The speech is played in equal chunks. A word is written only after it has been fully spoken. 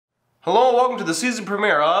Hello and welcome to the season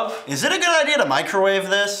premiere of... Is it a good idea to microwave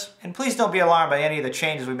this? And please don't be alarmed by any of the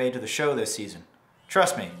changes we made to the show this season.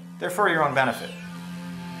 Trust me, they're for your own benefit.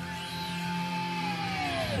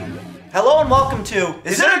 Hello and welcome to...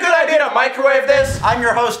 Is it a good idea to microwave this? I'm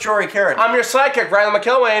your host, Jory Caron. I'm your sidekick,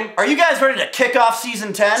 McIlwain. Are you guys ready to kick off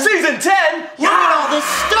Season 10? Season 10? Look at all this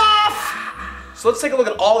stuff! So let's take a look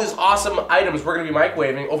at all these awesome items we're going to be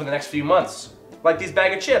microwaving over the next few months. Like these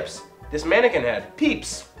bag of chips, this mannequin head,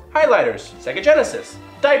 Peeps, highlighters, Sega Genesis,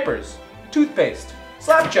 diapers, toothpaste,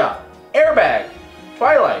 slap chop, airbag,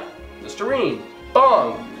 Twilight, Listerine,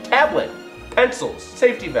 bong, tablet, pencils,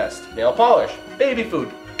 safety vest, nail polish, baby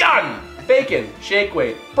food, gun, bacon, shake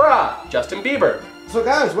weight, bra, Justin Bieber. So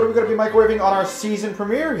guys, what are we going to be microwaving on our season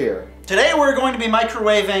premiere here? Today we're going to be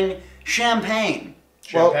microwaving champagne.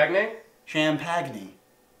 Champagne? Champagne.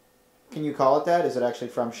 Can you call it that? Is it actually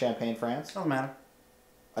from Champagne, France? Doesn't matter.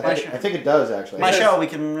 I think it does, actually. My show, we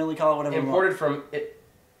can really call it whatever we want. Imported from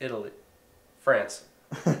Italy. France.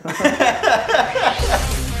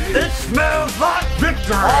 It smells like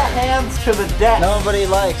victory! All hands to the deck. Nobody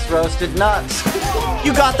likes roasted nuts.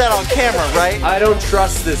 You got that on camera, right? I don't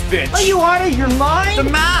trust this bitch. Are you out of your mind? The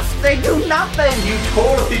mask, they do nothing! You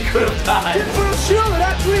totally could have died.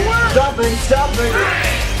 Stopping.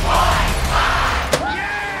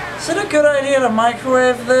 Is it a good idea to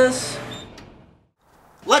microwave this?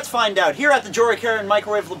 Let's find out here at the Jory Caron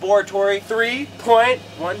Microwave Laboratory.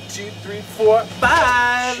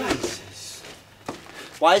 3.12345. Jesus.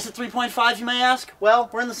 Why is it 3.5, you may ask? Well,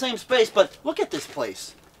 we're in the same space, but look at this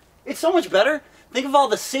place. It's so much better. Think of all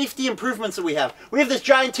the safety improvements that we have. We have this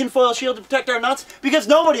giant tinfoil shield to protect our nuts because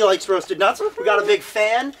nobody likes roasted nuts. We got a big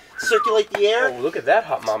fan, circulate the air. Oh, look at that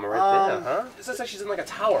hot mama right there, huh? This looks like she's in like a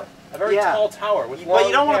tower. A very tall tower with long But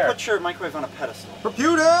you don't want hair. to put your microwave on a pedestal.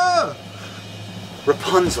 Raputa!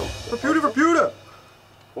 Rapunzel. Raputa!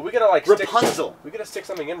 Well, we gotta like Rapunzel. We gotta stick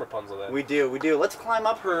something in Rapunzel then. We do. Let's climb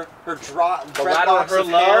up her The ladder of her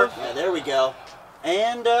hair. love. Yeah, there we go.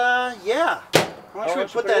 And yeah. How much should we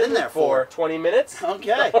put that in there for? 20 minutes?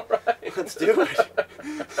 Okay. All right. Let's do it.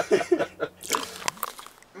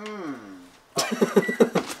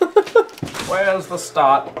 Where's the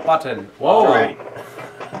start button? Whoa. Right.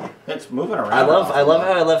 It's moving around. I love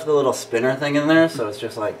how I left the little spinner thing in there, so it's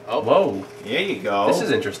just like, Oh, whoa. There you go. This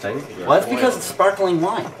is interesting. well, it's because it's sparkling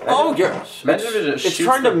wine. Oh yes. Imagine if it just It's shoots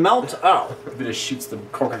trying to melt out. If it just shoots the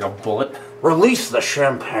cork like a bullet. Release the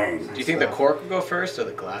champagne. Do you think the cork will go first or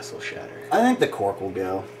the glass will shatter? I think the cork will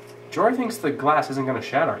go. Jory thinks the glass isn't gonna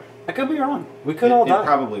shatter. I could be wrong. We could all It die.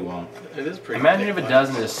 probably won't. It is pretty Imagine thick if it glass. does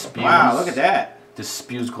and it just spews. Wow, look at that. Just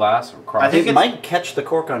spews glass across. I think It might catch the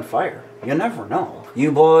cork on fire. You never know.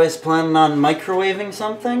 You boys planning on microwaving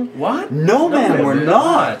something? What? No, man, we're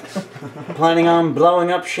not. Planning on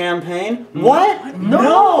blowing up champagne? What?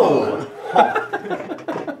 No!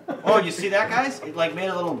 Oh, you see that, guys? It like made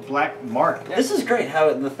a little black mark. This is great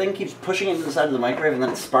how the thing keeps pushing it to the side of the microwave and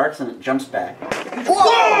then it sparks and it jumps back.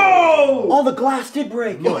 Whoa! Oh, the glass did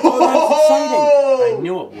break. Oh, that's exciting. I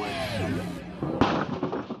knew it would.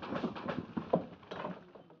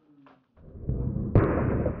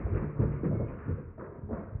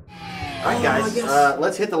 Alright guys,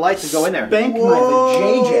 let's hit the lights and go in there. Bank my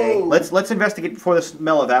JJ. Let's investigate before the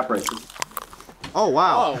smell evaporates. Oh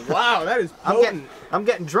wow. Oh wow, that is potent. I'm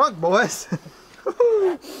getting drunk, boys.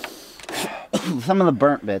 Some of the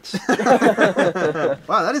burnt bits.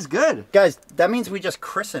 Wow, that is good. Guys, that means we just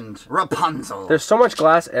christened Rapunzel. There's so much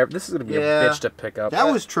glass. This is gonna be Yeah. a bitch to pick up.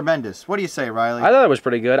 That was tremendous. What do you say, Riley? I thought it was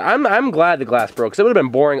pretty good. I'm glad the glass broke because it would have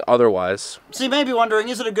been boring otherwise. So you may be wondering,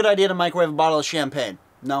 is it a good idea to microwave a bottle of champagne?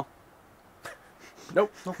 No.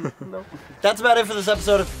 Nope. No. That's about it for this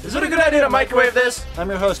episode of Is it a good idea to microwave this? I'm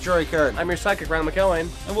your host, Jory Caron. I'm your psychic, Ron McIlwain.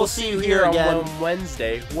 And we'll see you here on again.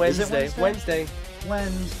 Wednesday. Wednesday? Wednesday.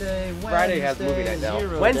 Wednesday. Friday has movie night now.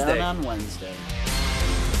 Zero Wednesday. down on Wednesday.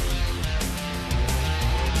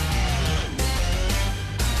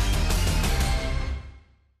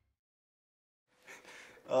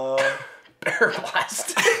 Bear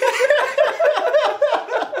blast.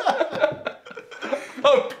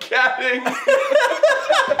 I'm kidding.